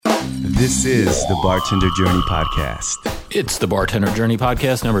This is the Bartender Journey Podcast. It's the Bartender Journey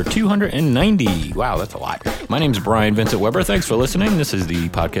Podcast number 290. Wow, that's a lot. My name's Brian Vincent Weber. Thanks for listening. This is the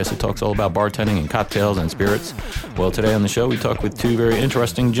podcast that talks all about bartending and cocktails and spirits. Well, today on the show, we talk with two very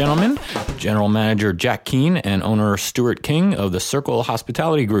interesting gentlemen, General Manager Jack Keane and owner Stuart King of the Circle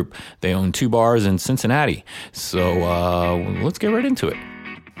Hospitality Group. They own 2 bars in Cincinnati. So let's get right into it.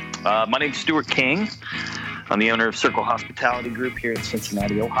 My name's Stuart King. I'm the owner of Circle Hospitality Group here in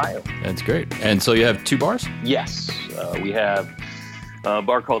Cincinnati, Ohio. That's great. And so you have 2 bars? Yes. We have a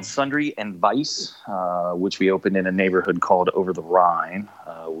bar called Sundry and Vice, which we opened in a neighborhood called Over the Rhine,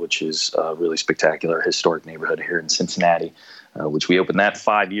 which is a really spectacular historic neighborhood here in Cincinnati, which we opened that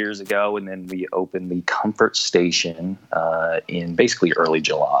 5 years ago. And then we opened the Comfort Station in basically early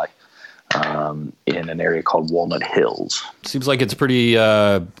July. In an area called Walnut Hills. Seems like it's a pretty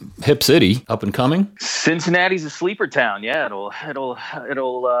hip city, up and coming. Cincinnati's a sleeper town. Yeah, it'll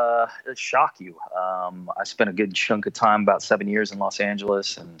shock you. I spent a good chunk of time, about 7 years in Los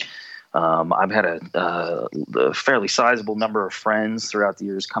Angeles, and I've had a fairly sizable number of friends throughout the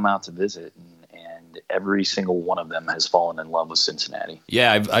years come out to visit, and every single one of them has fallen in love with Cincinnati.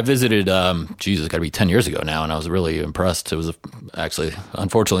 Yeah, I visited, it's got to be 10 years ago now, and I was really impressed. It was actually,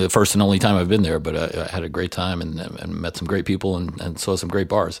 unfortunately, the first and only time I've been there, but I had a great time and met some great people and saw some great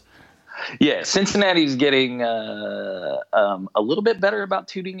bars. Yeah, Cincinnati's getting a little bit better about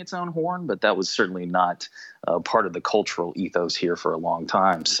tooting its own horn, but that was certainly not part of the cultural ethos here for a long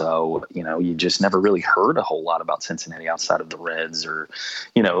time. So, you just never really heard a whole lot about Cincinnati outside of the Reds or,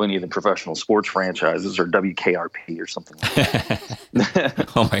 any of the professional sports franchises or WKRP or something like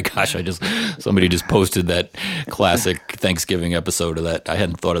that. Oh my gosh, somebody just posted that classic Thanksgiving episode of that. I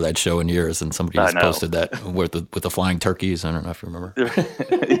hadn't thought of that show in years, and somebody just posted that with the flying turkeys. I don't know if you remember.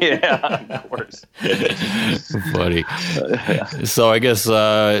 Yeah, of course. Funny. So I guess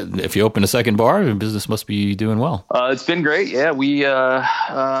if you open a second bar, business must be doing well. It's been great. Yeah, we,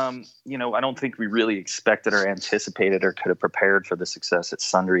 I don't think we really expected or anticipated or could have prepared for the success that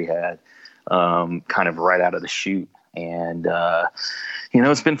Sundry had kind of right out of the chute. And,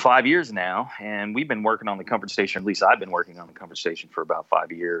 it's been 5 years now, and we've been working on the Comfort Station, at least I've been working on the Comfort Station for about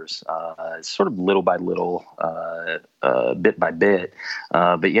 5 years, sort of little by little, bit by bit.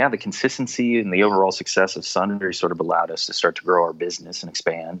 But yeah, the consistency and the overall success of Sundry sort of allowed us to start to grow our business and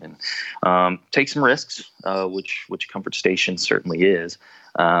expand and take some risks, which Comfort Station certainly is.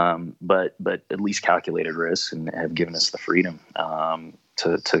 But at least calculated risks, and have given us the freedom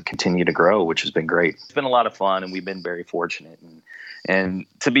to continue to grow, which has been great. It's been a lot of fun, and we've been very fortunate. And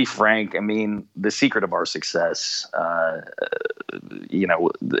to be frank, I mean, the secret of our success, the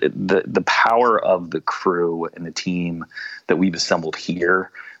power of the crew and the team that we've assembled here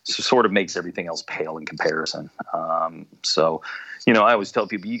sort of makes everything else pale in comparison. I always tell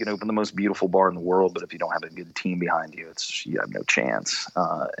people you can open the most beautiful bar in the world, but if you don't have a good team behind you, you have no chance.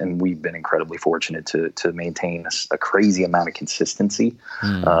 And we've been incredibly fortunate to maintain a crazy amount of consistency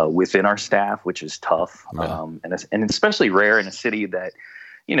within our staff, which is tough. Yeah. And especially rare in a city that,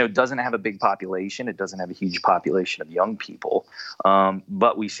 doesn't have a big population. It doesn't have a huge population of young people.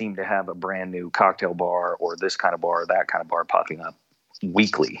 But we seem to have a brand new cocktail bar or this kind of bar or that kind of bar popping up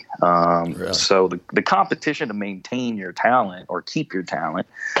weekly. Really? So the competition to maintain your talent or keep your talent,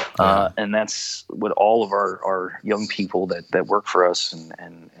 and that's what all of our young people that work for us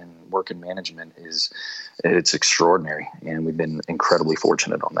and work in management it's extraordinary. And we've been incredibly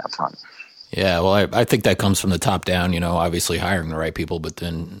fortunate on that front. Yeah, well, I think that comes from the top down, obviously hiring the right people, but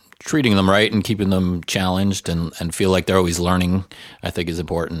then treating them right and keeping them challenged and feel like they're always learning, I think is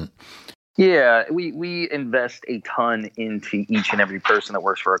important. Yeah, we invest a ton into each and every person that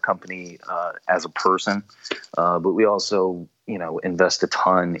works for our company as a person, but we also, invest a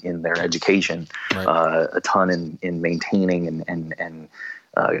ton in their education, right. A ton in maintaining and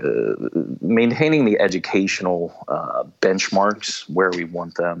maintaining the educational benchmarks where we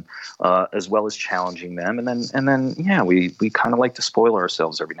want them, as well as challenging them, and then we kind of like to spoil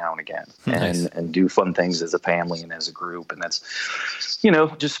ourselves every now and again, nice. and do fun things as a family and as a group, and that's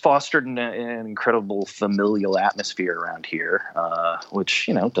just fostered an incredible familial atmosphere around here, which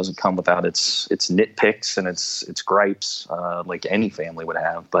doesn't come without its nitpicks and its gripes, like any family would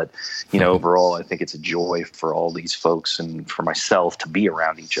have, but overall I think it's a joy for all these folks and for myself to be around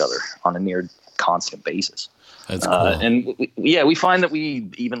each other on a near constant basis. That's cool. And we find that we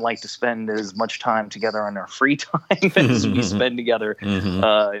even like to spend as much time together on our free time as we spend together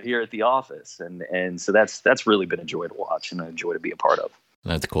here at the office. And so that's really been a joy to watch and a joy to be a part of.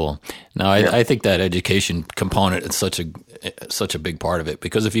 That's cool. No, I think that education component is such a big part of it,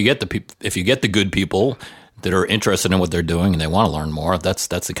 because if you get the good people, that are interested in what they're doing and they want to learn more. That's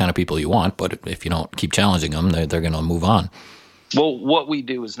the kind of people you want. But if you don't keep challenging them, they're going to move on. Well, what we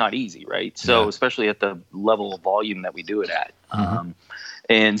do is not easy, right? So especially at the level of volume that we do it at.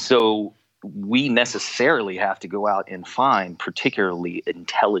 And so we necessarily have to go out and find particularly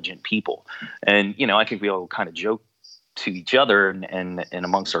intelligent people. And, I think we all kind of joke to each other and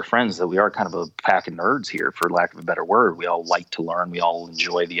amongst our friends that we are kind of a pack of nerds here, for lack of a better word. We all like to learn. We all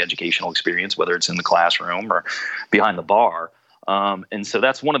enjoy the educational experience, whether it's in the classroom or behind the bar. And so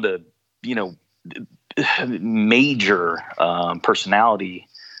that's one of the, major personality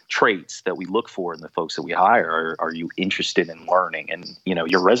traits that we look for in the folks that we hire. Are you interested in learning? And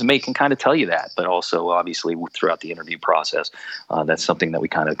your resume can kind of tell you that, but also obviously throughout the interview process, that's something that we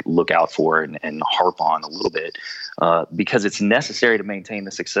kind of look out for and harp on a little bit, because it's necessary to maintain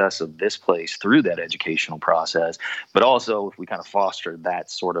the success of this place through that educational process. But also, if we kind of foster that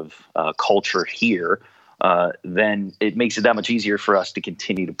sort of culture here, then it makes it that much easier for us to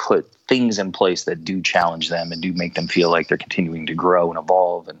continue to put things in place that do challenge them and do make them feel like they're continuing to grow and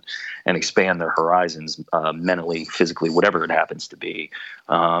evolve and expand their horizons, mentally, physically, whatever it happens to be.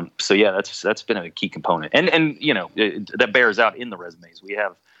 So yeah, that's been a key component, and that bears out in the resumes. We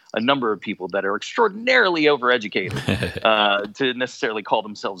have a number of people that are extraordinarily overeducated to necessarily call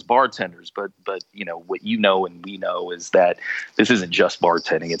themselves bartenders. But what and we know is that this isn't just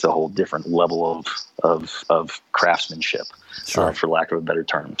bartending. It's a whole different level of craftsmanship, for lack of a better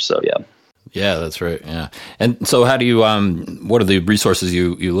term. So, yeah. Yeah, that's right. Yeah. And so how do you, what are the resources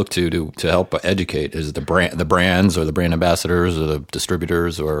you look to help educate? Is it the brands or the brand ambassadors or the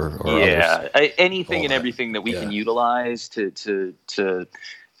distributors or others? Anything and everything that we can utilize to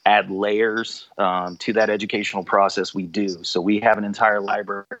add layers to that educational process, we do. So we have an entire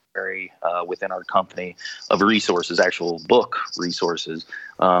library within our company of resources, actual book resources,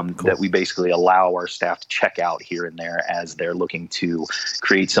 that we basically allow our staff to check out here and there as they're looking to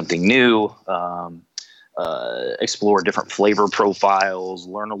create something new, explore different flavor profiles,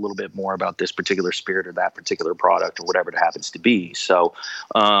 learn a little bit more about this particular spirit or that particular product or whatever it happens to be. So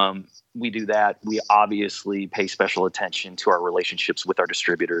we do that. We obviously pay special attention to our relationships with our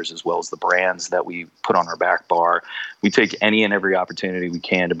distributors as well as the brands that we put on our back bar. We take any and every opportunity we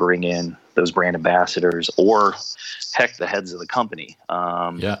can to bring in those brand ambassadors or, heck, the heads of the company.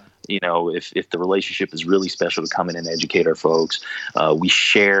 If the relationship is really special, to come in and educate our folks. We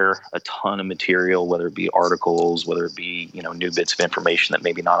share a ton of material, whether it be articles, whether it be, new bits of information that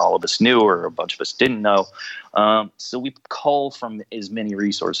maybe not all of us knew or a bunch of us didn't know. So we cull from as many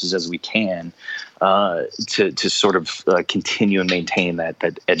resources as we can to sort of continue and maintain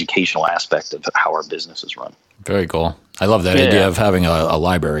that educational aspect of how our business is run. Very cool. I love that idea of having a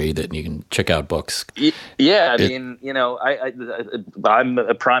library that you can check out books. Yeah, I'm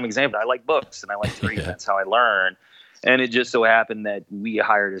a prime example. I like books and I like to read. That's how I learn. And it just so happened that we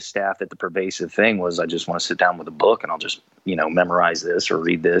hired a staff that the pervasive thing was, I just want to sit down with a book and I'll just, memorize this or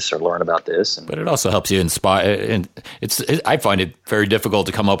read this or learn about this. But it also helps you inspire. And I find it very difficult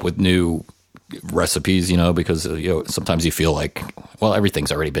to come up with new recipes, because sometimes you feel like, well,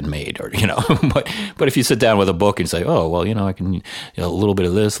 everything's already been made, or but if you sit down with a book and say, oh, well, I can a little bit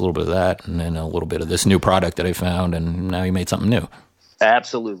of this, a little bit of that, and then a little bit of this new product that I found, and now you made something new.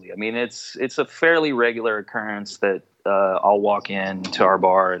 Absolutely. I mean, it's a fairly regular occurrence that I'll walk into our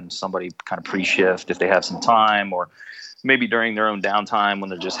bar and somebody kind of pre-shift, if they have some time, or maybe during their own downtime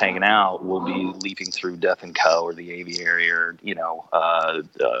when they're just hanging out, we'll be leaping through Death & Co. or the Aviary or,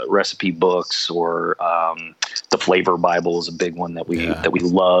 recipe books, or the Flavor Bible is a big one that we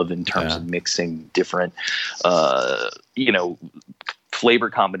love in terms of mixing different, flavor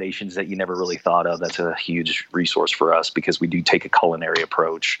combinations that you never really thought of. That's a huge resource for us because we do take a culinary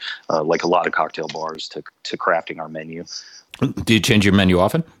approach, like a lot of cocktail bars, to crafting our menu. Do you change your menu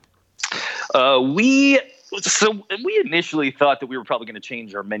often? We initially thought that we were probably going to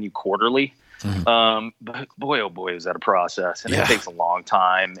change our menu quarterly. But boy, oh boy, is that a process. And it takes a long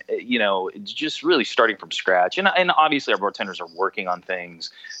time, it's just really starting from scratch. And obviously our bartenders are working on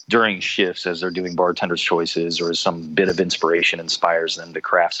things during shifts as they're doing bartender's choices, or as some bit of inspiration inspires them to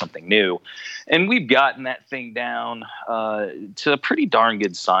craft something new. And we've gotten that thing down to a pretty darn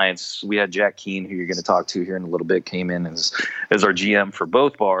good science. We had Jack Keane, who you're going to talk to here in a little bit, came in as our GM for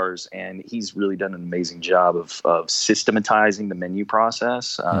both bars. And he's really done an amazing job of systematizing the menu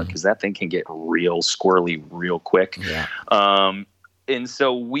process, because that thing can get real squirrely real quick. And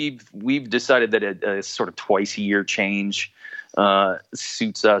so we've decided that a sort of twice a year change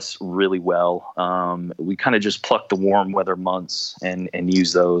suits us really well. We kind of just pluck the warm weather months and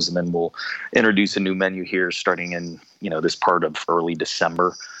use those, and then we'll introduce a new menu here starting in this part of early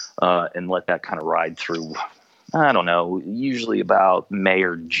December, and let that kind of ride through. I don't know, usually about May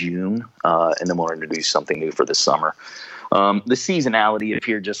or June, and then we'll introduce something new for the summer. The seasonality of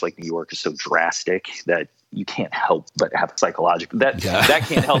here, just like New York, is so drastic that you can't help but have a psychological that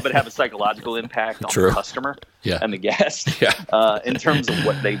can't help but have a psychological impact on the customer and the guest in terms of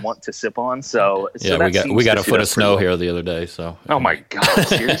what they want to sip on. So we got a foot of snow here the other day. So my God,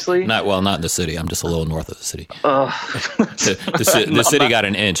 seriously? not in the city. I'm just a little north of the city. The city got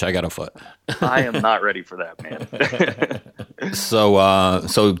an inch. I got a foot. I am not ready for that, man.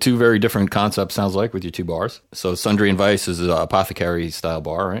 So two very different concepts, sounds like, with your two bars. So Sundry and Vice is an apothecary style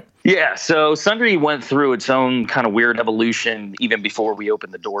bar, right? Yeah, so Sundry went through its own kind of weird evolution even before we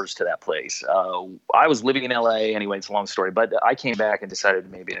opened the doors to that place. I was living in LA anyway, it's a long story, but I came back and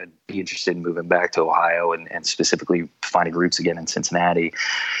decided maybe I'd be interested in moving back to Ohio and specifically finding roots again in Cincinnati.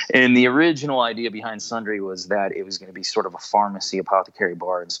 And the original idea behind Sundry was that it was going to be sort of a pharmacy apothecary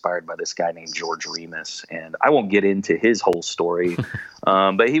bar inspired by this guy named George Remus. And I won't get into his whole story,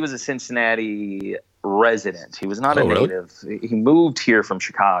 but he was a Cincinnati resident. He was not a native. He moved here from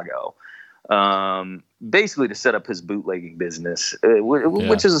Chicago, basically to set up his bootlegging business,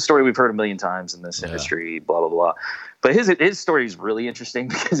 which is a story we've heard a million times in this industry, blah, blah, blah. But his story is really interesting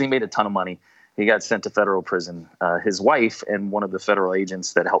because he made a ton of money. He got sent to federal prison. His wife and one of the federal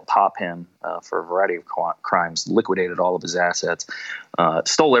agents that helped pop him for a variety of crimes liquidated all of his assets,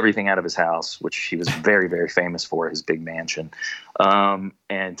 stole everything out of his house, which he was very, very famous for, his big mansion,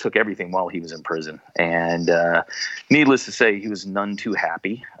 and took everything while he was in prison. And needless to say, he was none too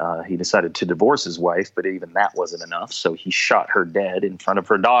happy. He decided to divorce his wife, but even that wasn't enough. So he shot her dead in front of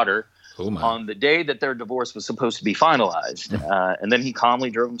her daughter on the day that their divorce was supposed to be finalized. And then he calmly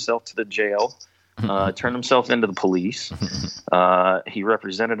drove himself to the jail, turned himself into the police. He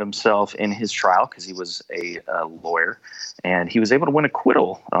represented himself in his trial because he was a lawyer, and he was able to win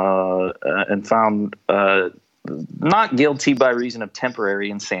acquittal and found not guilty by reason of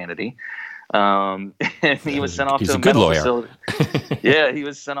temporary insanity. And he was sent off to a mental facility. Yeah, he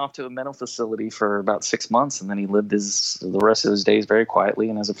was sent off to a mental facility for about 6 months, and then he lived the rest of his days very quietly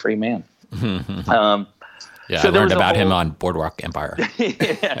and as a free man. So I learned about him on Boardwalk Empire.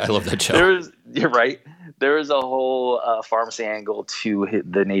 I love that show. You're right. There was a whole pharmacy angle to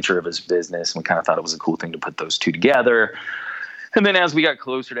the nature of his business, and we kind of thought it was a cool thing to put those two together. And then as we got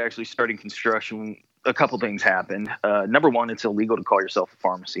closer to actually starting construction, a couple things happened. Number one, it's illegal to call yourself a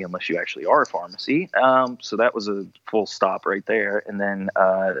pharmacy unless you actually are a pharmacy. So that was a full stop right there. And then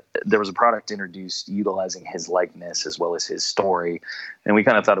there was a product introduced utilizing his likeness as well as his story. And we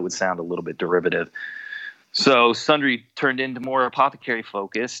kind of thought it would sound a little bit derivative. So Sundry turned into more apothecary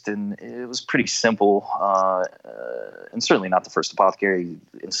focused, and it was pretty simple, and certainly not the first apothecary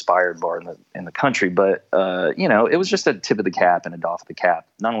inspired bar in the country. But it was just a tip of the cap and a doff of the cap,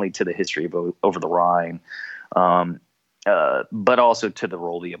 not only to the history of Over the Rhine, but also to the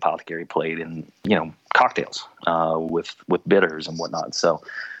role the apothecary played in cocktails with bitters and whatnot. So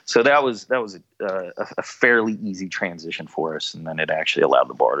that was a fairly easy transition for us, and then it actually allowed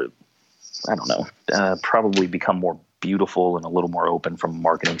the bar to, I don't know, probably become more beautiful and a little more open from a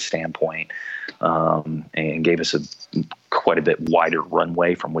marketing standpoint, and gave us quite a bit wider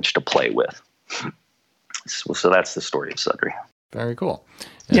runway from which to play with. So that's the story of Sundry. Very cool.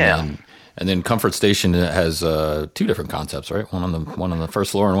 And then Comfort Station has two different concepts, right? One on the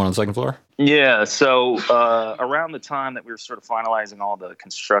first floor and one on the second floor. Yeah. So around the time that we were sort of finalizing all the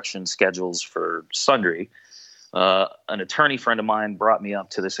construction schedules for Sundry, an attorney friend of mine brought me up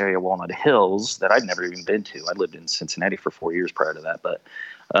to this area, Walnut Hills, that I'd never even been to. I lived in Cincinnati for 4 years prior to that, but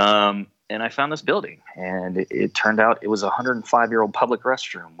and I found this building, and it turned out it was a 105-year-old public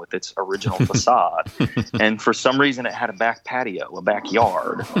restroom with its original facade, and for some reason it had a back patio, a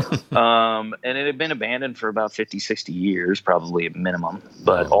backyard, and it had been abandoned for about 50, 60 years, probably at minimum,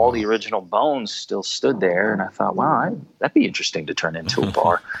 but all the original bones still stood there, and I thought, wow, that'd be interesting to turn into a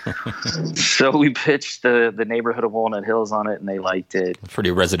bar. So we pitched the neighborhood of Walnut Hills on it, and they liked it.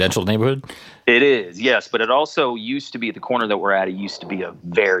 Pretty residential neighborhood? It is, yes, but it also used to be, at the corner that we're at, it used to be a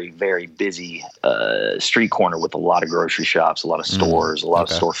very, very busy street corner with a lot of grocery shops, a lot of stores, a lot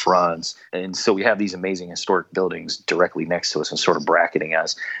of storefronts. And so we have these amazing historic buildings directly next to us and sort of bracketing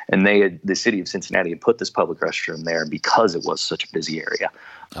us. And the city of Cincinnati had put this public restroom there because it was such a busy area.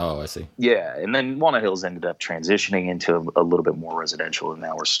 Oh, I see. Yeah. And then Walnut Hills ended up transitioning into a little bit more residential. And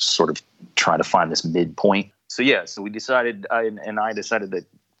now we're sort of trying to find this midpoint. So, yeah, so we decided, I decided that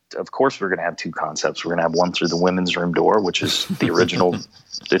of course, we're going to have two concepts. We're going to have one through the women's room door, which is the original.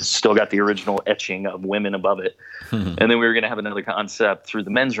 It's still got the original etching of women above it. And then we were going to have another concept through the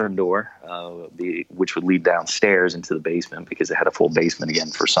men's room door, which would lead downstairs into the basement because it had a full basement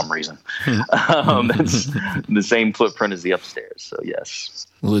again for some reason. It's the same footprint as the upstairs. So yes.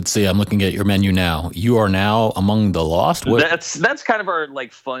 Let's see. I'm looking at your menu now. You are now among the lost. What? That's kind of our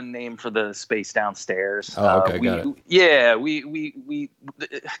like fun name for the space downstairs. Oh, okay, got it. Yeah, we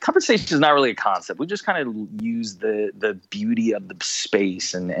Comfort Station is not really a concept. We just kind of use the beauty of the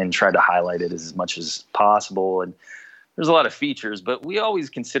space and try to highlight it as much as possible. And there's a lot of features, but we always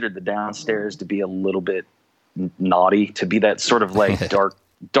considered the downstairs to be a little bit naughty, to be that sort of like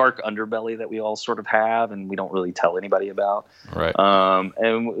dark underbelly that we all sort of have and we don't really tell anybody about. Right.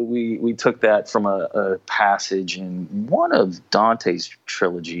 And we took that from a passage in one of Dante's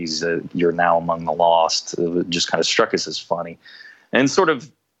trilogies, You're Now Among the Lost. It just kind of struck us as funny and sort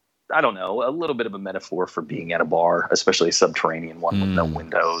of, I don't know, a little bit of a metaphor for being at a bar, especially a subterranean one with no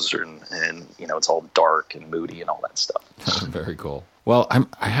windows and it's all dark and moody and all that stuff. Very cool. Well,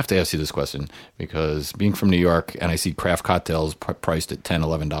 I have to ask you this question because being from New York and I see craft cocktails priced at $10,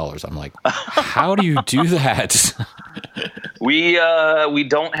 $11, I'm like, how do you do that? We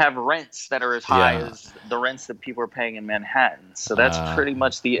don't have rents that are as high as the rents that people are paying in Manhattan. So that's pretty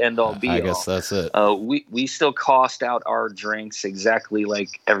much the end all be all. I guess that's it. We still cost out our drinks exactly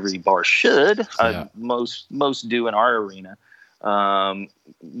like every bar should. Most do in our arena.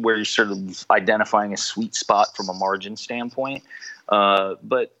 Where you're sort of identifying a sweet spot from a margin standpoint.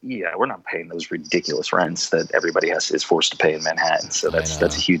 But yeah, we're not paying those ridiculous rents that everybody is forced to pay in Manhattan. So that's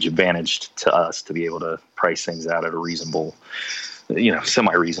a huge advantage to us to be able to price things out at a reasonable,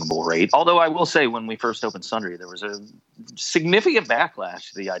 semi-reasonable rate. Although I will say when we first opened Sundry, there was a significant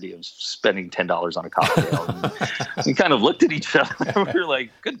backlash to the idea of spending $10 on a cocktail. And we kind of looked at each other and we were like,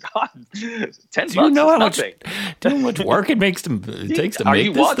 good God, $10 do you know how nothing. How much work it takes to make this thing? Are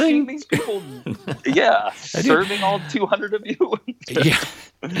you watching these people? Yeah, serving all 200 of you. Yeah,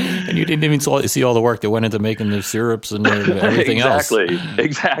 and you didn't even see all the work that went into making the syrups and everything else.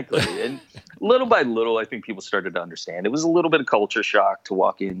 Exactly. And little by little, I think people started to understand. It was a little bit of culture shock to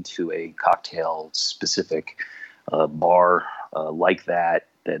walk into a cocktail-specific bar like that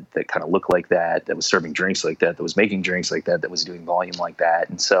kind of looked like that was serving drinks like that was making drinks like that was doing volume like that.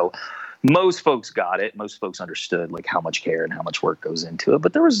 And so most folks got it. Most folks understood like how much care and how much work goes into it.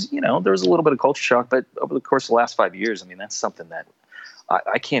 But there was a little bit of culture shock. But over the course of the last 5 years, I mean, that's something that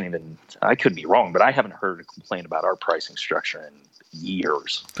I could be wrong, but I haven't heard a complaint about our pricing structure in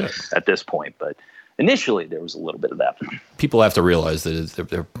years at this point. But initially there was a little bit of that. People have to realize that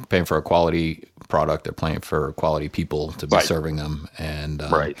they're paying for a quality product. They're paying for quality people to be serving them. And,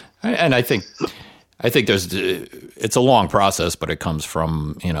 and I think it's a long process, but it comes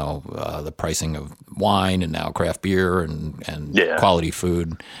from, the pricing of wine and now craft beer and quality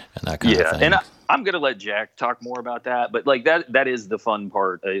food and that kind of thing. And I'm going to let Jack talk more about that, but like that is the fun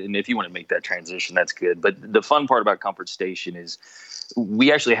part. And if you want to make that transition, that's good. But the fun part about Comfort Station is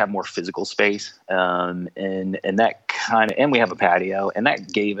we actually have more physical space, and that and we have a patio, and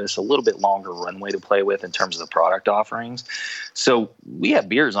that gave us a little bit longer runway to play with in terms of the product offerings. So we have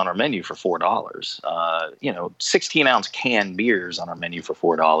beers on our menu for $4, 16-ounce can beers on our menu for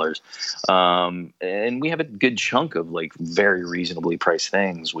 $4. And we have a good chunk of like very reasonably priced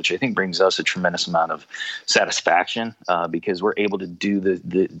things, which I think brings us a tremendous amount of satisfaction, because we're able to do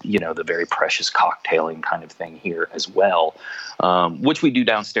the very precious cocktailing kind of thing here as well. Which we do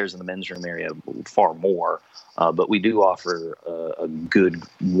downstairs in the men's room area far more. But we do offer a good,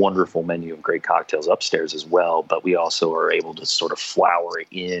 wonderful menu of great cocktails upstairs as well. But we also are able to sort of flower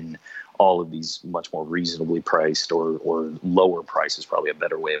in all of these much more reasonably priced or lower price is probably a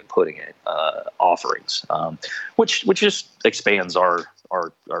better way of putting it, offerings, which just expands our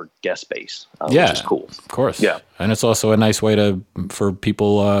guest base, which is cool. Of course. Yeah. And it's also a nice way for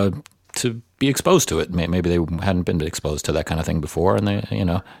people to be exposed to it. Maybe they hadn't been exposed to that kind of thing before, and they,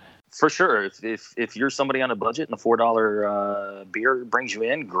 For sure. If you're somebody on a budget and a $4 beer brings you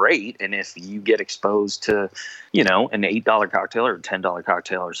in, great. And if you get exposed to, an $8 cocktail or a $10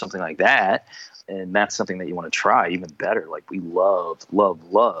 cocktail or something like that, and that's something that you want to try, even better. Like we love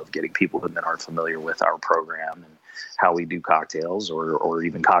getting people that aren't familiar with our program and how we do cocktails or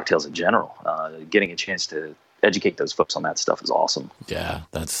even cocktails in general. Getting a chance to educate those folks on that stuff is awesome. Yeah,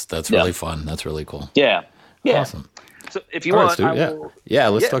 that's really fun. That's really cool. Yeah. Awesome. So if you want,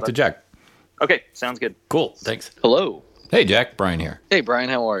 let's talk to Jack. Okay, sounds good. Cool, thanks. Hello. Hey, Jack, Brian here. Hey, Brian,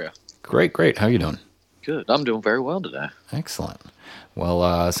 how are you? Great. How you doing? Good. I'm doing very well today. Excellent.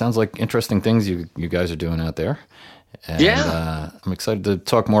 Well, sounds like interesting things you guys are doing out there. And, Yeah. I'm excited to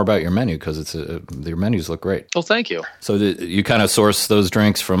talk more about your menu because your menus look great. Well, thank you. So you kind of source those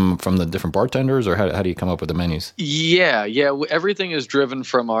drinks from the different bartenders, or how do you come up with the menus? Yeah. Everything is driven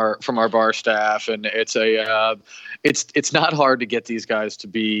from our bar staff, and it's not hard to get these guys to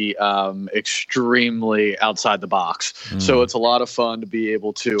be extremely outside the box. So it's a lot of fun to be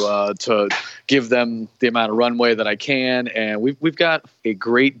able to give them the amount of runway that I can, and we've got a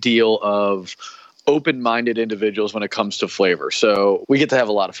great deal of open-minded individuals when it comes to flavor. So we get to have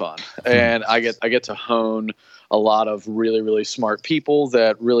a lot of fun, and I get to hone a lot of really, really smart people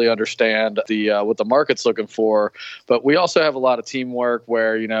that really understand what the market's looking for. But we also have a lot of teamwork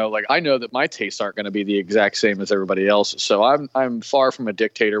where, like I know that my tastes aren't going to be the exact same as everybody else's. So I'm far from a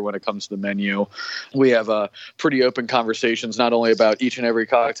dictator when it comes to the menu. We have pretty open conversations, not only about each and every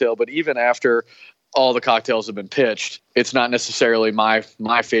cocktail, but even after all the cocktails have been pitched, it's not necessarily my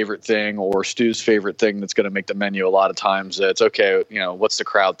favorite thing or Stu's favorite thing that's going to make the menu. A lot of times it's okay, what's the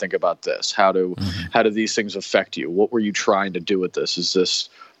crowd think about this? How do these things affect you? What were you trying to do with this? Is this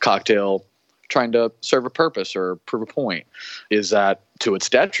cocktail trying to serve a purpose or prove a point? Is that to its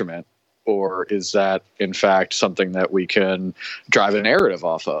detriment? Or is that in fact something that we can drive a narrative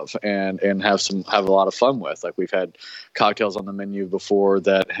off of and have a lot of fun with? Like we've had cocktails on the menu before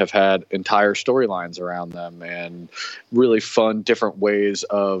that have had entire storylines around them and really fun different ways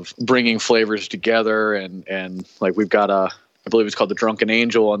of bringing flavors together. And like we've got I believe it's called the Drunken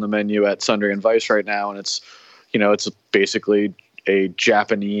Angel on the menu at Sundry and Vice right now, and it's basically a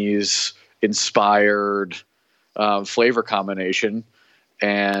Japanese inspired flavor combination,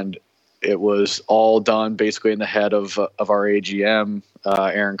 and it was all done basically in the head of our AGM,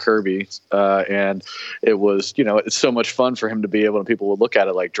 Aaron Kirby. And it was, it's so much fun for him to be able to, people would look at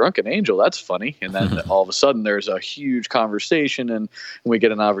it like Drunken Angel, that's funny. And then all of a sudden there's a huge conversation and we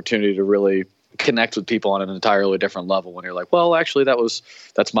get an opportunity to really connect with people on an entirely different level when you're like, well, actually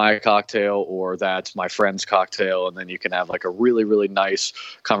that's my cocktail or that's my friend's cocktail. And then you can have like a really, really nice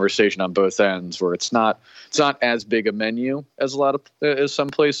conversation on both ends where it's not as big a menu as as some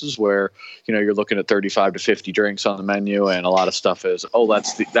places where, you're looking at 35 to 50 drinks on the menu and a lot of stuff is,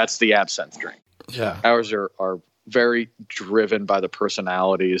 that's the absinthe drink. Yeah. Ours are very driven by the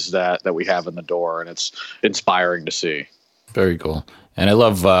personalities that we have in the door, and it's inspiring to see. Very cool. And I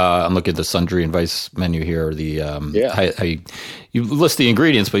love, I'm looking at the Sundry and Vice menu here. How you list the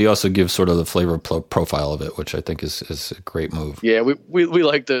ingredients, but you also give sort of the flavor profile of it, which I think is a great move. Yeah, we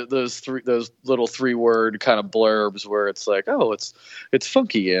like those little 3-word kind of blurbs where it's like, oh, it's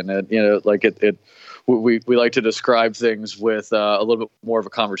funky, and we like to describe things with a little bit more of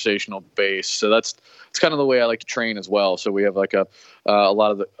a conversational base. So it's kind of the way I like to train as well. So we have like a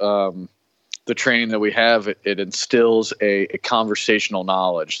lot of the training that we have, it instills a conversational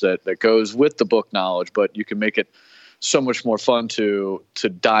knowledge that goes with the book knowledge, but you can make it so much more fun to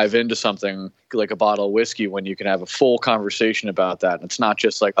dive into something like a bottle of whiskey when you can have a full conversation about that. And it's not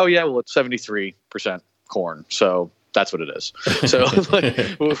just like, oh yeah, well, it's 73% corn, so that's what it is. So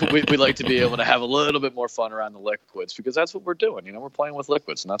we like to be able to have a little bit more fun around the liquids because that's what we're doing. We're playing with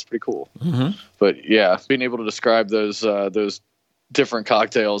liquids, and that's pretty cool. Mm-hmm. But yeah, being able to describe those different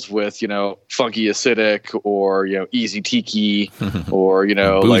cocktails with, funky acidic or, easy tiki or,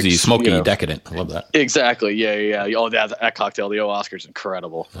 boozy, smoky, decadent. I love that. Exactly. Yeah. Oh, that cocktail, the Oscar's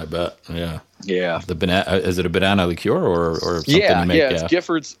incredible. I bet. Yeah. Yeah. The banana, is it a banana liqueur or something you make? Yeah, it's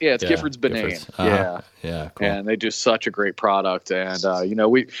Gifford's. Yeah, it's Gifford's Banane. Uh-huh. Yeah. Cool. And they do such a great product. And,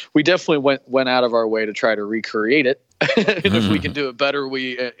 we definitely went out of our way to try to recreate it. And if we can do it better,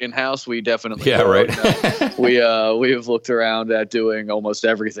 in-house, we definitely will. Right. We have looked around at doing almost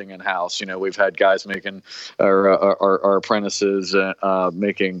everything in-house. We've had guys making our apprentices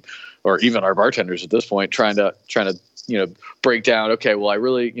making, or even our bartenders at this point, trying to break down. Okay, well, I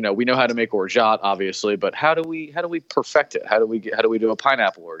really, we know how to make orgeat, obviously, but how do we perfect it? How do we do a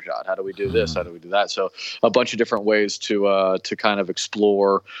pineapple orgeat? How do we do this? How do we do that? So a bunch of different ways to kind of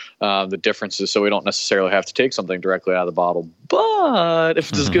explore the differences. So we don't necessarily have to take something directly out of the bottle. But if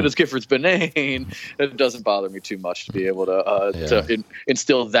it's as good as Gifford's Banane, it doesn't bother me too much to be able to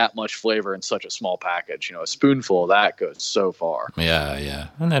instill that much flavor in such a small package. A spoonful of that goes so far. Yeah.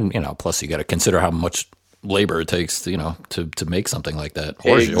 And then, plus you got to consider how much labor it takes to make something like that.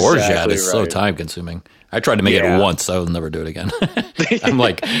 Orgeat is so time consuming. I tried to make it once. I will never do it again. I'm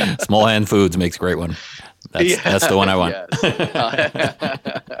like, Small Hand Foods makes a great one. That's the one I want.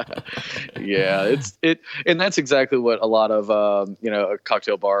 Yes. And that's exactly what a lot of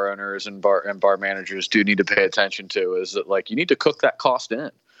cocktail bar owners and bar managers do need to pay attention to, is that like you need to cook that cost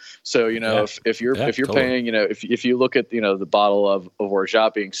in. So, if you're totally paying, if you look at, the bottle of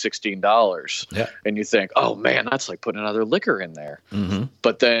Orgeat being $16 and you think, oh man, that's like putting another liquor in there. Mm-hmm.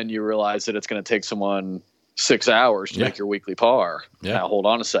 But then you realize that it's going to take someone 6 hours to make your weekly par. Yeah. Now, hold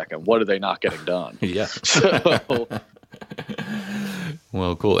on a second. What are they not getting done? Yeah. So,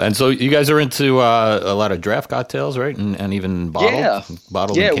 well, cool. And so you guys are into a lot of draft cocktails, right? And even bottled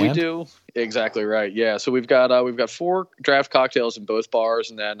and canned? We do. Exactly right. Yeah. So we've got 4 draft cocktails in both bars,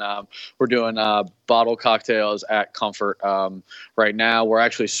 and then we're doing bottle cocktails at Comfort right now. We're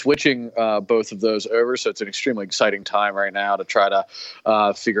actually switching both of those over, so it's an extremely exciting time right now to try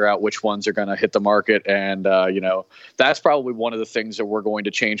to figure out which ones are going to hit the market. And that's probably one of the things that we're going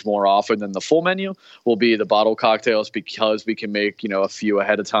to change more often than the full menu will be the bottle cocktails, because we can make a few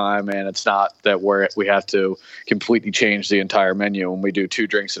ahead of time, and it's not that we have to completely change the entire menu. When we do 2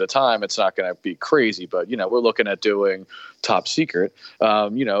 drinks at a time, it's not going to be crazy, but we're looking at doing Top Secret, a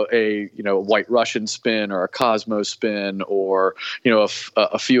White Russian spin or a Cosmo spin, or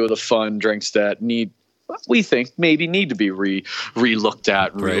a few of the fun drinks that we think maybe need to be re-looked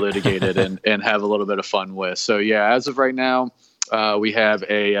at, relitigated, and have a little bit of fun with. So yeah, as of right now, we have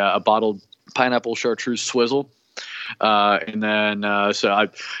a bottled pineapple chartreuse swizzle. And then, so I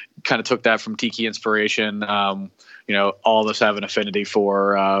kind of took that from Tiki Inspiration. All of us have an affinity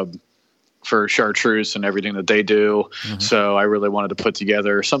for chartreuse and everything that they do. Mm-hmm. So I really wanted to put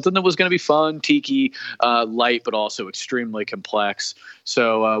together something that was going to be fun, tiki, light, but also extremely complex.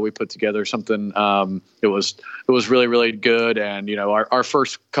 So we put together something. It was really, really good. And, our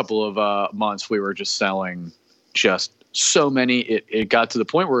first couple of months, we were just selling just so many. It got to the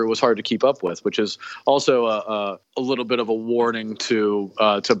point where it was hard to keep up with, which is also a little bit of a warning to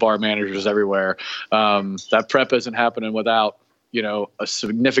bar managers everywhere. That prep isn't happening without a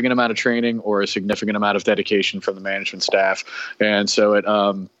significant amount of training or a significant amount of dedication from the management staff. And so it,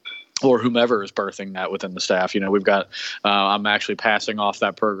 or whomever is birthing that within the staff, we've got, I'm actually passing off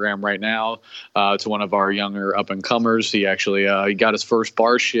that program right now to one of our younger up and comers. He actually, he got his first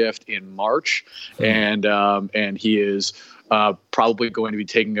bar shift in March, and he is probably going to be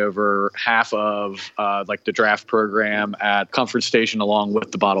taking over half of like the draft program at Comfort Station along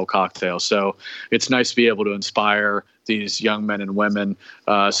with the bottle cocktail. So it's nice to be able to inspire these young men and women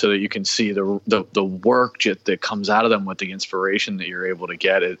so that you can see the work that comes out of them with the inspiration that you're able to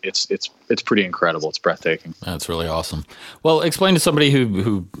get. It's pretty incredible. It's breathtaking. That's really awesome. Well, explain to somebody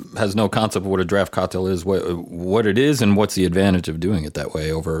who has no concept of what a draft cocktail is, what it is, and what's the advantage of doing it that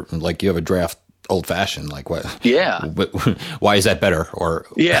way over, like, you have a draft old fashioned, like what? Yeah. Why is that better? Or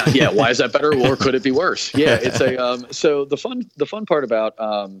yeah. Why is that better? Or could it be worse? Yeah. It's so the fun part about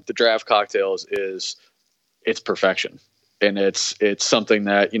the draft cocktails is it's perfection. And it's something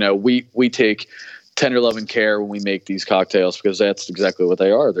that, we take tender love and care when we make these cocktails, because that's exactly what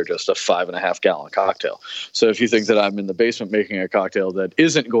they are. They're just a 5.5 gallon cocktail. So if you think that I'm in the basement making a cocktail that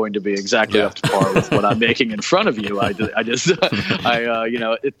isn't going to be exactly up to par with what I'm making in front of you, it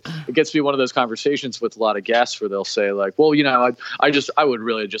gets to be one of those conversations with a lot of guests where they'll say like, well, I would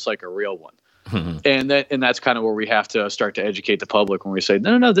really just like a real one. Mm-hmm. And that's kind of where we have to start to educate the public when we say,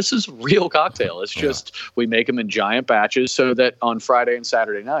 no, this is a real cocktail. It's just, we make them in giant batches so that on Friday and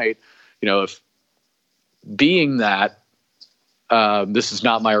Saturday night, if being that, this is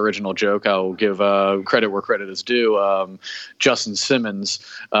not my original joke. I'll give credit where credit is due. Justin Simmons,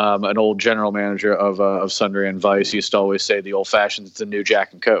 an old general manager of Sundry and Vice, used to always say the old fashioned is the new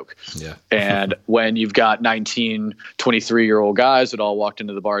Jack and Coke. Yeah. And when you've got 19, 23-year-old guys that all walked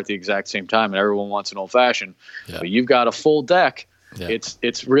into the bar at the exact same time and everyone wants an old fashioned, but you've got a full deck. Yeah.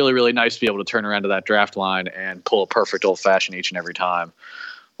 It's really, really nice to be able to turn around to that draft line and pull a perfect old fashioned each and every time.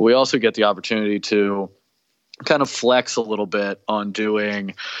 We also get the opportunity to kind of flex a little bit on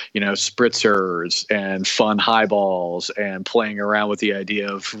doing, spritzers and fun highballs and playing around with the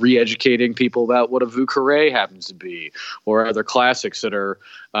idea of re-educating people about what a Vieux Carré happens to be, or other classics that are,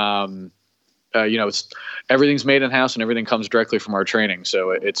 everything's made in house and everything comes directly from our training. So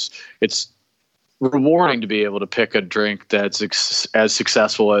it's rewarding to be able to pick a drink that's as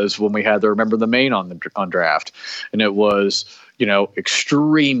successful as when we had Remember the Maine on draft, and it was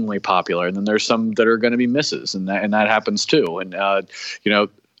extremely popular. And then there's some that are going to be misses, and that happens too. And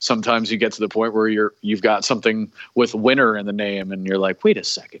sometimes you get to the point where you've got something with winter in the name, and you're like, wait a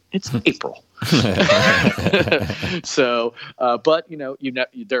second, it's April. So, but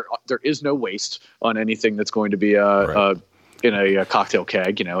there is no waste on anything that's going to be in a cocktail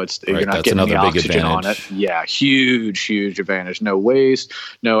keg. You're not getting the oxygen on it. Yeah, huge advantage. No waste,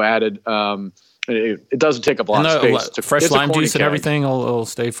 no added It doesn't take up a lot of space. Fresh it's lime juice and keg. everything will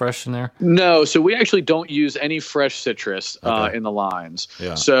stay fresh in there? No, so we actually don't use any fresh citrus Okay. in the lines.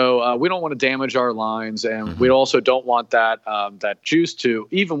 Yeah. So we don't want to damage our lines, and we also don't want that that juice to,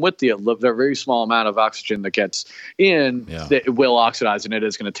 even with the very small amount of oxygen that gets in, Yeah. that it will oxidize, and it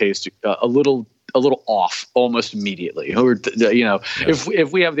is going to taste a little off almost immediately. Or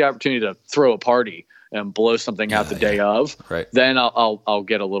if we have the opportunity to throw a party and blow something out the day of, Right. then I'll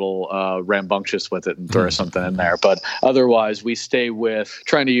get a little rambunctious with it and throw something in there. But otherwise, we stay with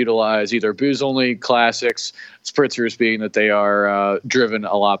trying to utilize either booze only classics, spritzers being that they are driven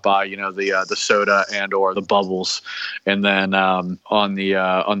a lot by the soda and or the bubbles, and then on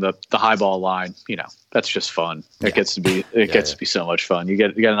the highball line, that's just fun. It gets to be to be so much fun. You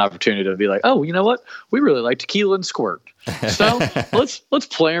get an opportunity to be like, oh, you know what? We really like tequila and squirt. So let's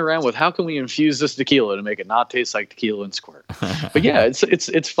play around with how can we infuse this tequila to make it not taste like tequila and squirt. But yeah,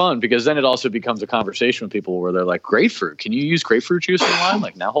 it's fun because then it also becomes a conversation with people where they're like, grapefruit, can you use grapefruit juice in wine?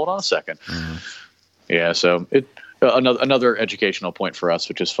 Like, now hold on a second. Yeah, so another educational point for us,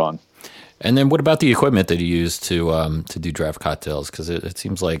 which is fun. And then what about the equipment that you use to do draft cocktails? Because it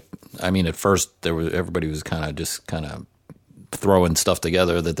seems like, I mean, at first everybody was kind of throwing stuff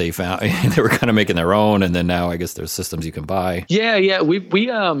together that they found. They were kind of making their own, and then now I guess there's systems you can buy. Yeah. We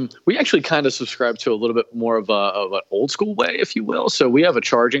actually kind of subscribe to a little bit more of an old school way, if you will. So we have a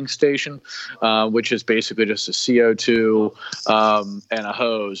charging station, which is basically just a CO2 and a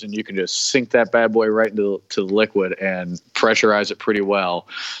hose, and you can just sink that bad boy right into the liquid and pressurize it pretty well.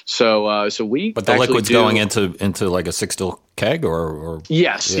 So we. But the liquid's going into like a 6-still keg or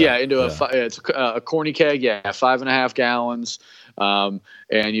yes, into it's a corny keg, 5.5 gallons. And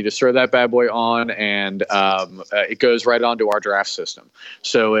you just throw that bad boy on, and it goes right onto our draft system.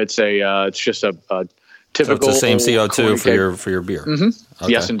 So it's just a typical. So it's the same CO2 for your beer. Mm-hmm.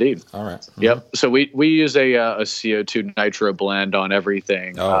 Okay. Yes, indeed. All right. Mm-hmm. Yep. So we use a CO2 nitro blend on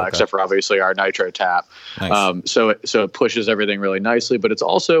everything, except for obviously our nitro tap. Nice. So it pushes everything really nicely, but it's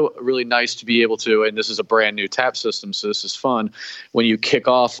also really nice to be able to. And this is a brand new tap system, so this is fun. When you kick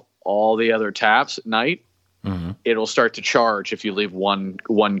off all the other taps at night, it'll start to charge if you leave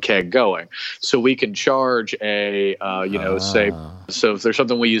one keg going. So we can charge say, so if there's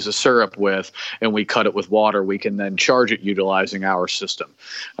something we use a syrup with and we cut it with water, we can then charge it utilizing our system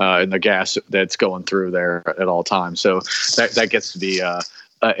and the gas that's going through there at all times. So that gets to be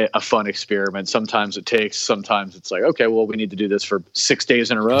a fun experiment. Sometimes sometimes it's like, okay, well, we need to do this for 6 days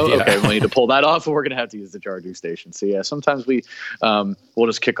in a row. Yeah. Okay, we need to pull that off, and we're going to have to use the charging station. So yeah, sometimes we'll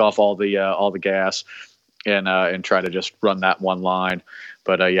just kick off all the gas and try to just run that one line.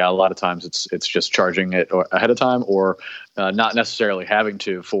 But a lot of times it's just charging it ahead of time, or not necessarily having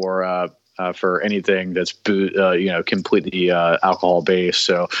to for anything that's completely alcohol based.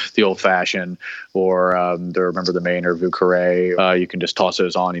 So the old fashioned or remember the Maine or Vieux Carré, you can just toss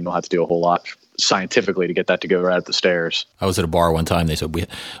those on. You don't have to do a whole lot scientifically to get that to go right up the stairs. I was at a bar one time. They said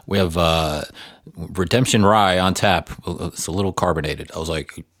we have Redemption Rye on tap. It's a little carbonated. I was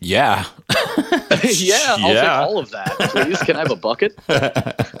like, yeah. Yeah, I'll take all of that, please. Can I have a bucket?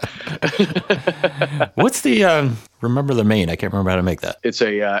 What's the remember the Maine? I can't remember how to make that. It's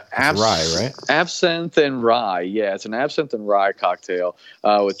a rye, right? Absinthe and rye. Yeah, it's an absinthe and rye cocktail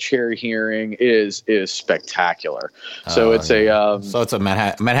with cherry hearing. Is spectacular. So it's so it's a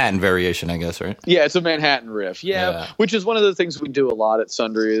Manhattan variation, I guess, right? Yeah, it's a Manhattan riff. Yeah, which is one of the things we do a lot at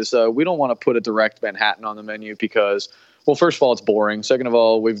Sundry. Is we don't want to put a direct Manhattan on the menu because, well, first of all, it's boring. Second of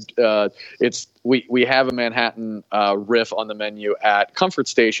all, we have a Manhattan riff on the menu at Comfort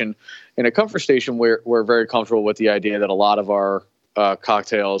Station, and at Comfort Station, we're very comfortable with the idea that a lot of our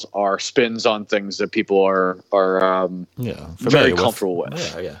cocktails are spins on things that people are very comfortable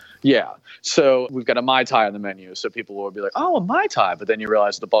with. Yeah. So we've got a Mai Tai on the menu, so people will be like, "Oh, a Mai Tai," but then you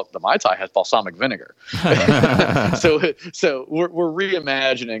realize the Mai Tai has balsamic vinegar. So we're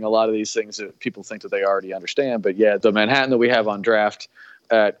reimagining a lot of these things that people think that they already understand. But yeah, the Manhattan that we have on draft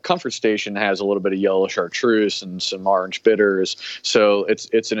at Comfort Station has a little bit of yellow chartreuse and some orange bitters, so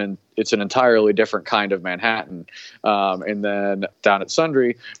it's an entirely different kind of Manhattan. And then down at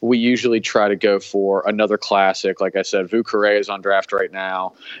Sundry, we usually try to go for another classic. Like I said, Vieux Carré is on draft right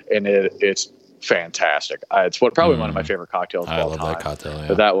now, and it's fantastic. It's probably one of my favorite cocktails of all time. I love that cocktail. Yeah.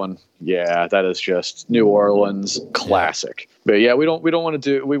 But that one, that is just New Orleans classic. Yeah. But yeah, we don't want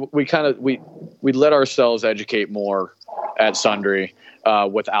to do. We let ourselves educate more at Sundry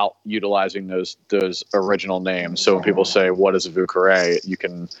without utilizing those original names. So when people say, what is a Vieux Carré, you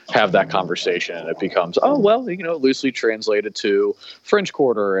can have that conversation and it becomes, oh, well, loosely translated to French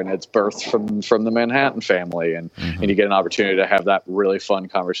Quarter, and it's birthed from the Manhattan family. And you get an opportunity to have that really fun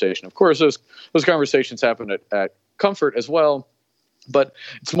conversation. Of course, those conversations happen at Comfort as well. But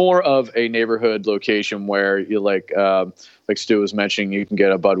it's more of a neighborhood location where you like Stu was mentioning, you can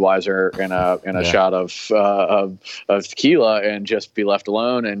get a Budweiser and a shot of tequila and just be left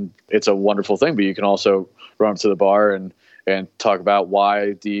alone, and it's a wonderful thing. But you can also run up to the bar and talk about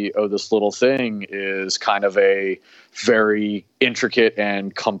why this little thing is kind of a very intricate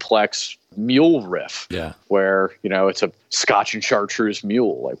and complex mule riff. Yeah, where it's a Scotch and chartreuse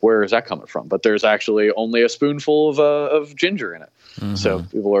mule. Like, where is that coming from? But there's actually only a spoonful of ginger in it. So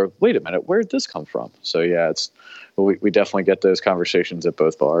people are, wait a minute, where did this come from? So yeah, we definitely get those conversations at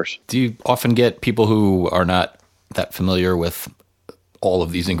both bars. Do you often get people who are not that familiar with all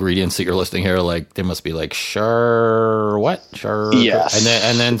of these ingredients that you're listing here? Like, they must be like, sure, what? Sure. Yes.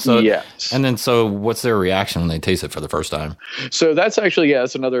 And then so what's their reaction when they taste it for the first time? So that's actually,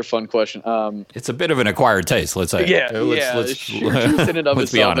 that's another fun question. It's a bit of an acquired taste, let's say. Truth in and of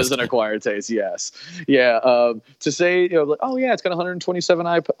itself is an acquired taste, yes. Yeah. To say, like, oh yeah, it's got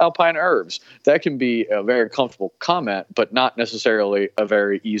 127 alpine herbs. That can be a very comfortable comment, but not necessarily a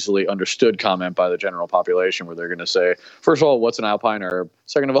very easily understood comment by the general population, where they're going to say, first of all, what's an alpine herb?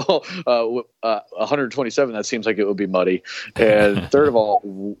 Second of all, 127, that seems like it would be muddy. And third of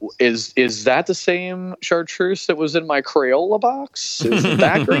all, is that the same chartreuse that was in my Crayola box? Is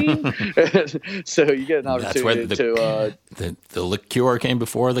that green? So you get an opportunity to... The liqueur came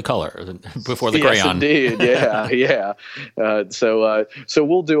before the color, before the crayon. Yes, indeed. Yeah. So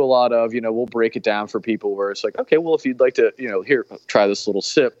we'll do a lot of, we'll break it down for people where it's like, okay, well, if you'd like to, here, try this little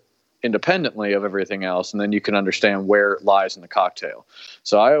sip independently of everything else, and then you can understand where it lies in the cocktail.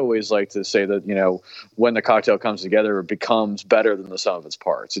 So I always like to say that, when the cocktail comes together, it becomes better than the sum of its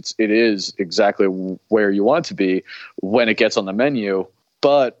parts. It is exactly where you want it to be when it gets on the menu.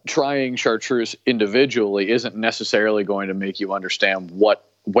 But trying chartreuse individually isn't necessarily going to make you understand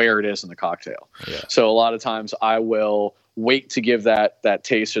where it is in the cocktail. Yeah. So a lot of times I will wait to give that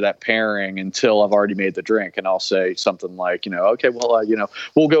taste or that pairing until I've already made the drink, and I'll say something like, okay, well,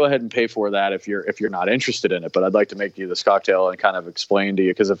 we'll go ahead and pay for that if you're not interested in it, but I'd like to make you this cocktail and kind of explain to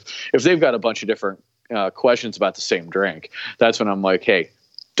you, because if they've got a bunch of different questions about the same drink, that's when I'm like, hey,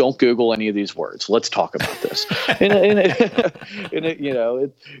 don't Google any of these words. Let's talk about this. You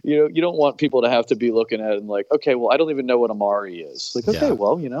don't want people to have to be looking at it and like, okay, well, I don't even know what Amari is. Like, okay,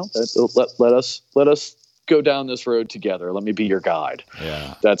 well, let us go down this road together. Let me be your guide.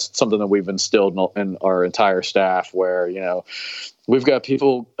 Yeah. That's something that we've instilled in our entire staff, where, we've got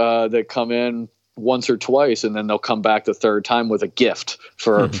people that come in once or twice, and then they'll come back the third time with a gift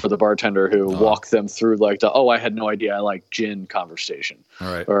for the bartender who walked them through like I had no idea I like gin conversation.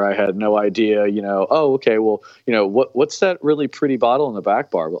 All right. Or I had no idea, oh, okay, well, what's that really pretty bottle in the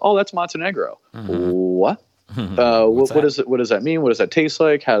back bar? Well, oh, that's Montenegro. What? What does that mean? What does that taste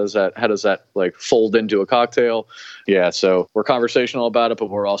like? How does that like fold into a cocktail? Yeah. So we're conversational about it, but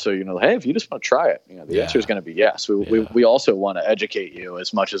we're also, hey, if you just want to try it, the answer is going to be yes. We also want to educate you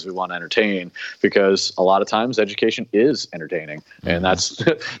as much as we want to entertain, because a lot of times education is entertaining. And that's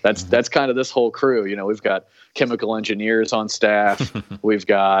kind of this whole crew. We've got chemical engineers on staff. We've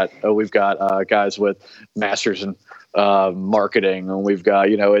got guys with masters in marketing, and we've got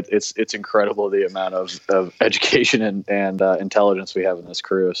it's incredible the amount of education and intelligence we have in this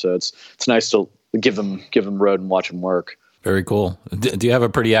crew. So it's nice to give them road and watch them work. Very cool. Do you have a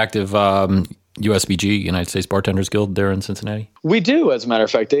pretty active USBG, United States Bartenders Guild, there in Cincinnati? We do, as a matter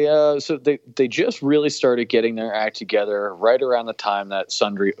of fact. They just really started getting their act together right around the time that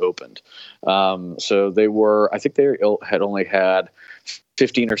Sundry opened. So I think they had only had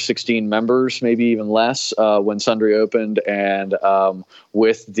 15 or 16 members, maybe even less, when Sundry opened. And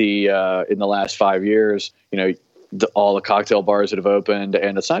with in the last 5 years, all the cocktail bars that have opened,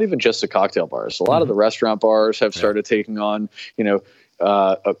 and it's not even just the cocktail bars. A lot of the restaurant bars have started taking on,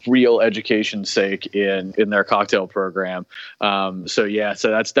 a real education's sake in their cocktail program. So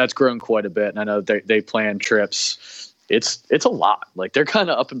that's grown quite a bit. And I know they plan trips. It's a lot. Like, they're kind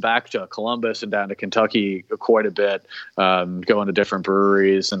of up and back to Columbus and down to Kentucky quite a bit, going to different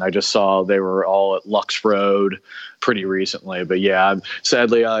breweries. And I just saw they were all at Lux Road pretty recently. But yeah,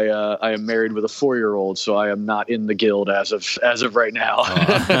 sadly, I am married with a 4-year-old, so I am not in the guild as of right now.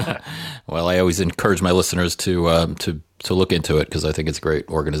 Well, I always encourage my listeners to look into it, because I think it's a great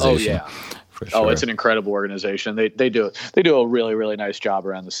organization. Oh, yeah. For sure. Oh, it's an incredible organization. They do a really, really nice job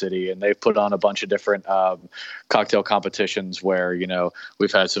around the city, and they've put on a bunch of different cocktail competitions where, you know,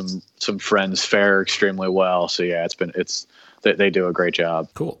 we've had some friends fare extremely well. So yeah, they do a great job.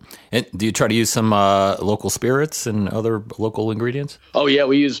 Cool. And do you try to use some local spirits and other local ingredients? Oh yeah,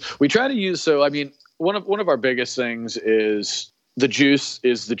 we try to use. So I mean, one of our biggest things is the juice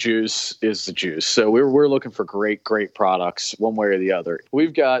is the juice is the juice. So we're looking for great products one way or the other.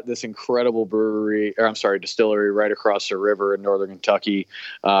 We've got this incredible distillery right across the river in northern Kentucky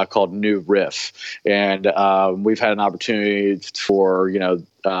called New Riff, and we've had an opportunity for, you know,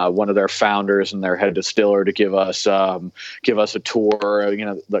 one of their founders and their head distiller to give us a tour. You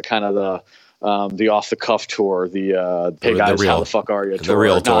know, the off the cuff tour, hey guys, how the fuck are you? The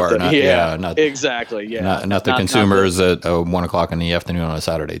real tour, not exactly, yeah, not the consumers at 1 o'clock in the afternoon on a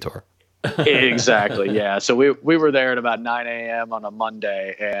Saturday tour. Exactly, yeah. So we were there at about 9 a.m. on a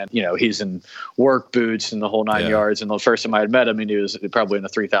Monday, and, you know, he's in work boots and the whole nine yards. And the first time I had met him, he was probably in a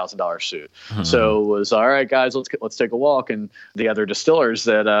 $3,000 suit. Mm-hmm. So it was, all right, guys, let's take a walk. And the other distillers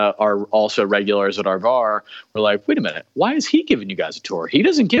that are also regulars at our bar were like, wait a minute, why is he giving you guys a tour? He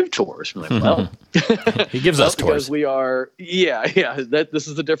doesn't give tours. We're like, well, he gives us tours. Because we are, this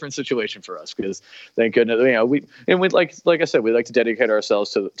is a different situation for us, because thank goodness, you know, we like I said, we like to dedicate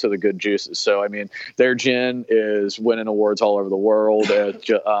ourselves to the good juices. So, I mean, their gin is winning awards all over the world.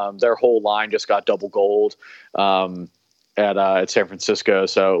 Their whole line just got double gold at San Francisco.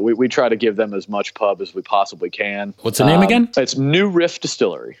 So we try to give them as much pub as we possibly can. What's the name again? It's New Riff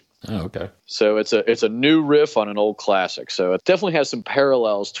Distillery. Oh, okay. So it's a new riff on an old classic. So it definitely has some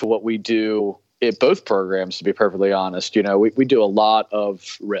parallels to what we do at both programs, to be perfectly honest. You know, we do a lot of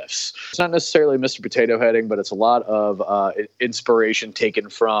riffs. It's not necessarily Mr. Potato Heading, but it's a lot of inspiration taken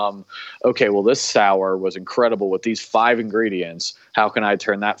from, okay, well, this sour was incredible with these 5 ingredients. How can I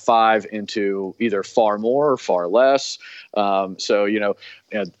turn that 5 into either far more or far less? So, you know,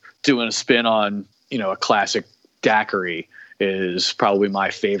 doing a spin on, you know, a classic daiquiri is probably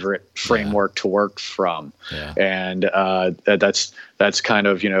my favorite framework to work from. Yeah. And that's kind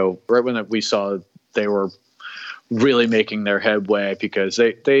of, you know, right when we saw they were really making their headway, because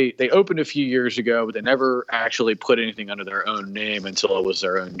they opened a few years ago, but they never actually put anything under their own name until it was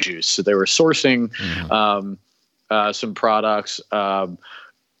their own juice. So they were sourcing some products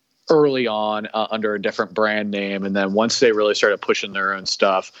early on under a different brand name, and then once they really started pushing their own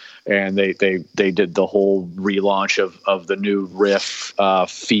stuff, and they did the whole relaunch of the New Riff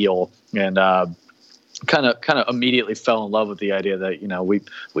feel, and kind of immediately fell in love with the idea that, you know, we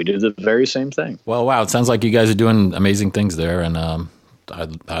do the very same thing. Well, wow, it sounds like you guys are doing amazing things there, and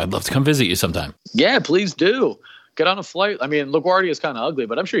I'd love to come visit you sometime. Yeah, please do. Get on a flight. I mean, LaGuardia is kind of ugly,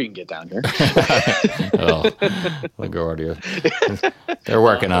 but I'm sure you can get down here. Oh, LaGuardia. They're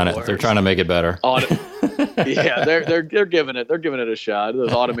working on it. They're trying to make it better. Yeah, they're giving it a shot.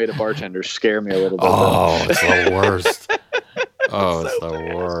 Those automated bartenders scare me a little bit. Oh, it's the worst. Oh, it's the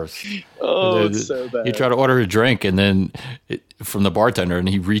worst. Oh, it's so bad. You try to order a drink, and then from the bartender, and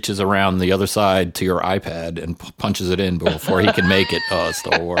he reaches around the other side to your iPad and punches it in before he can make it. Oh, it's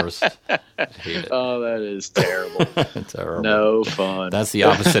the worst. I hate it. Oh, that is terrible. Terrible. No fun. That's the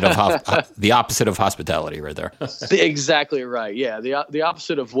opposite of hospitality, right there. Exactly right. Yeah, the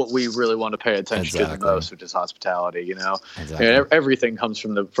opposite of what we really want to pay attention to the most, which is hospitality. You know, everything comes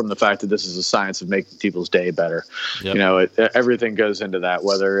from the fact that this is a science of making people's day better. Yep. You know, everything goes into that,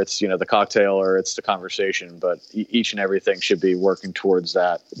 whether it's, you know, the cocktail or it's the conversation. But each and everything should be working towards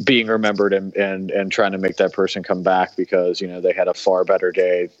that, being remembered and trying to make that person come back, because, you know, they had a far better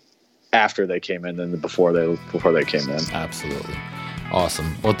day after they came in than before they came in. Absolutely.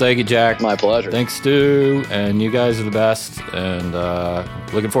 Awesome. Well, thank you, Jack. My pleasure. Thanks, Stu. And you guys are the best. And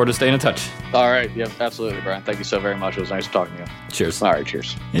looking forward to staying in touch. All right. Yeah, absolutely, Brian. Thank you so very much. It was nice talking to you. Cheers. All right.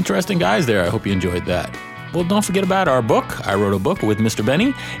 Cheers. Interesting guys there. I hope you enjoyed that. Well, don't forget about our book. I wrote a book with Mr.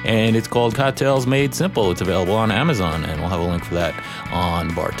 Benny, and it's called Cocktails Made Simple. It's available on Amazon, and we'll have a link for that on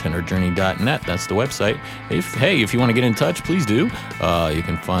bartenderjourney.net. That's the website. If you want to get in touch, please do. You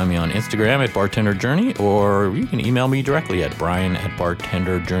can find me on Instagram at bartenderjourney, or you can email me directly at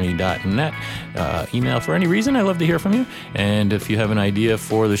brian@bartenderjourney.net. Email for any reason. I love to hear from you. And if you have an idea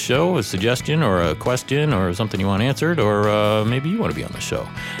for the show, a suggestion or a question or something you want answered, or maybe you want to be on the show.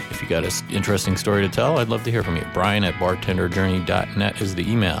 If you got an interesting story to tell, I'd love to hear from you. brian@bartenderjourney.net is the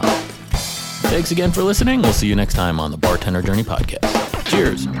email. Thanks again for listening. We'll see you next time on the Bartender Journey Podcast.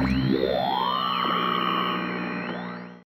 Cheers.